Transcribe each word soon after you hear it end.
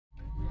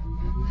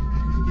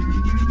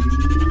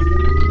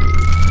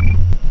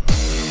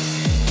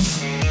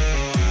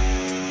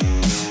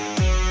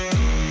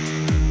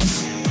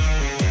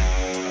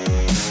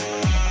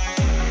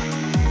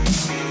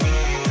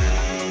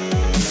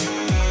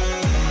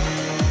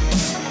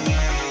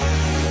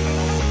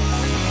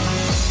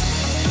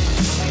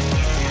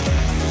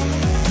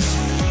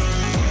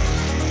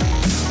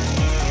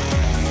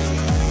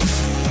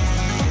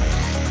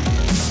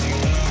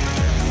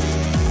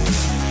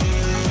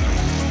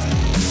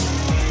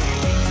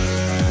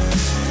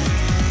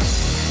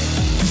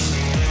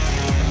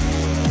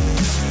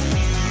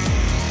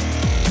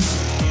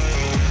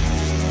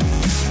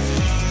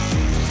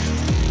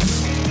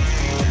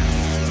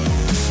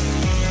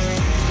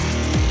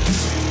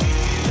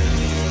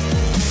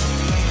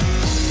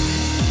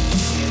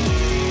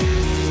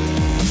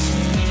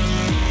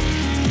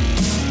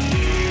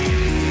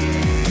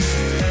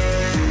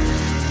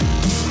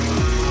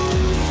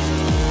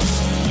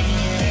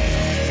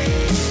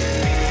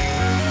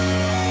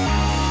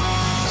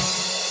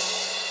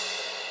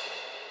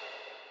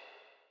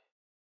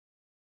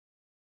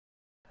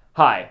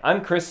Hi,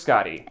 I'm Chris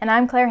Scotti, And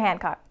I'm Claire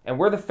Hancock. and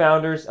we're the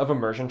founders of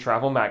Immersion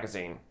Travel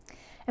Magazine.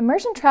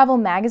 Immersion Travel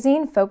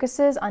Magazine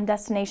focuses on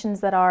destinations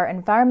that are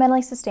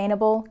environmentally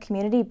sustainable,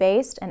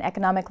 community-based, and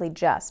economically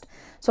just.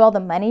 So all the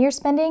money you're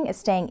spending is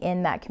staying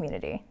in that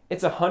community.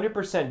 It's a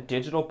 100%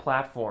 digital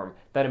platform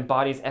that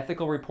embodies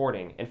ethical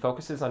reporting and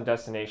focuses on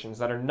destinations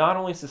that are not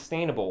only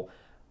sustainable,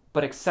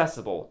 but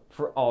accessible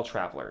for all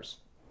travelers.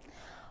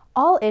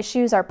 All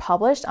issues are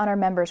published on our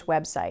members'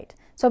 website.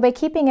 So by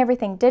keeping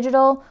everything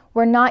digital,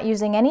 we're not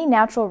using any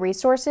natural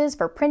resources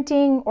for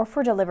printing or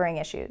for delivering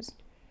issues.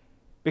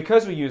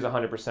 Because we use a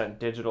 100%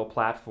 digital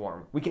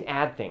platform, we can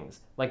add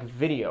things like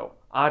video,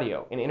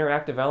 audio, and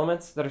interactive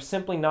elements that are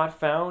simply not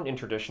found in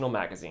traditional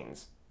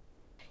magazines.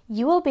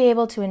 You will be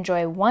able to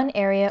enjoy one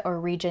area or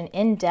region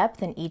in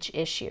depth in each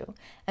issue,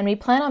 and we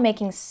plan on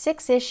making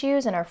 6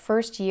 issues in our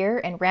first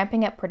year and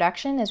ramping up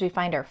production as we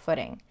find our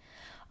footing.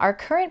 Our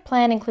current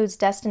plan includes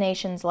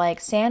destinations like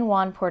San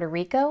Juan, Puerto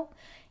Rico,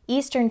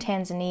 Eastern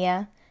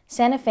Tanzania,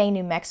 Santa Fe,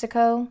 New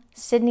Mexico,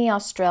 Sydney,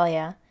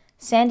 Australia,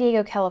 San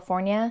Diego,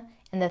 California,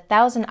 and the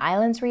Thousand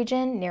Islands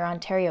region near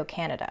Ontario,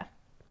 Canada.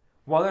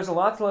 While there's a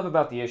lot to love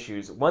about the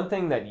issues, one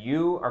thing that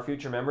you, our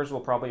future members,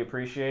 will probably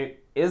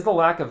appreciate is the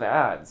lack of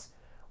ads.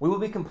 We will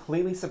be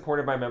completely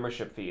supported by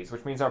membership fees,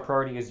 which means our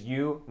priority is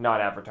you, not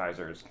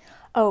advertisers.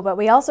 Oh, but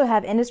we also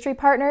have industry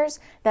partners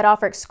that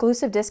offer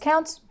exclusive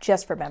discounts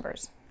just for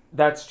members.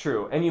 That's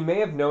true, and you may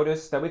have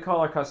noticed that we call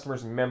our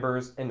customers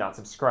members and not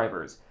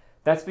subscribers.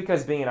 That's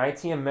because being an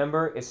ITM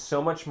member is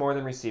so much more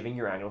than receiving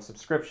your annual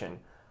subscription.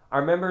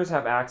 Our members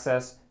have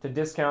access to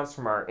discounts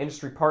from our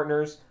industry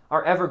partners,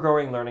 our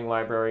ever-growing learning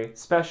library,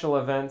 special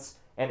events,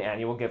 and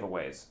annual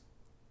giveaways.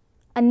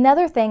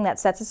 Another thing that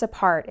sets us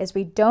apart is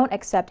we don't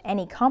accept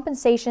any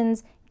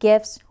compensations,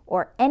 gifts,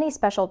 or any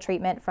special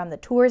treatment from the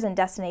tours and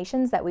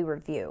destinations that we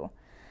review.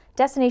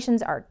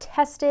 Destinations are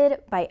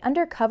tested by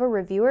undercover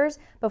reviewers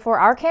before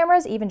our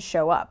cameras even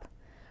show up.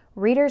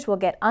 Readers will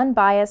get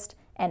unbiased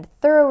and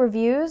thorough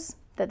reviews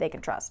that they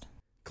can trust.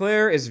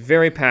 Claire is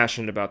very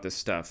passionate about this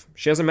stuff.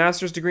 She has a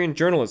master's degree in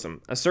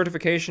journalism, a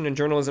certification in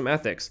journalism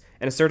ethics,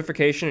 and a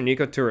certification in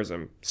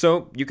ecotourism.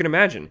 So you can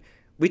imagine,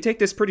 we take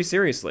this pretty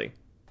seriously.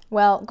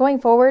 Well, going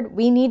forward,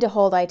 we need to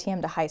hold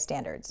ITM to high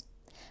standards.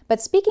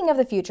 But speaking of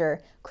the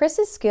future,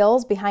 Chris's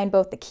skills behind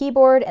both the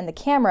keyboard and the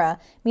camera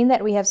mean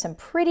that we have some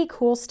pretty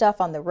cool stuff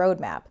on the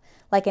roadmap,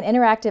 like an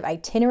interactive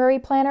itinerary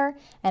planner,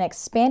 an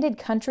expanded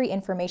country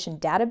information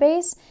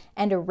database,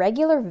 and a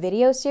regular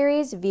video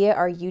series via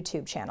our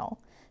YouTube channel,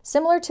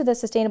 similar to the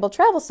Sustainable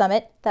Travel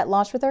Summit that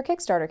launched with our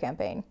Kickstarter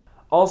campaign.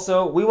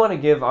 Also, we want to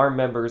give our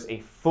members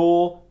a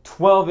full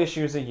 12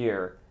 issues a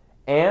year.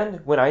 And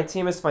when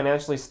ITM is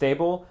financially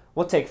stable,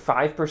 we'll take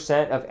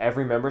 5% of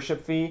every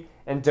membership fee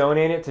and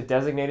donate it to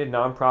designated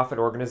nonprofit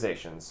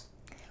organizations.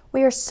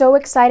 We are so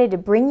excited to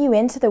bring you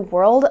into the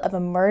world of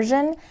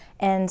immersion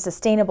and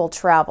sustainable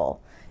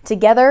travel.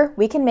 Together,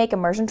 we can make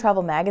Immersion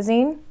Travel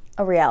Magazine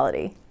a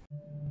reality.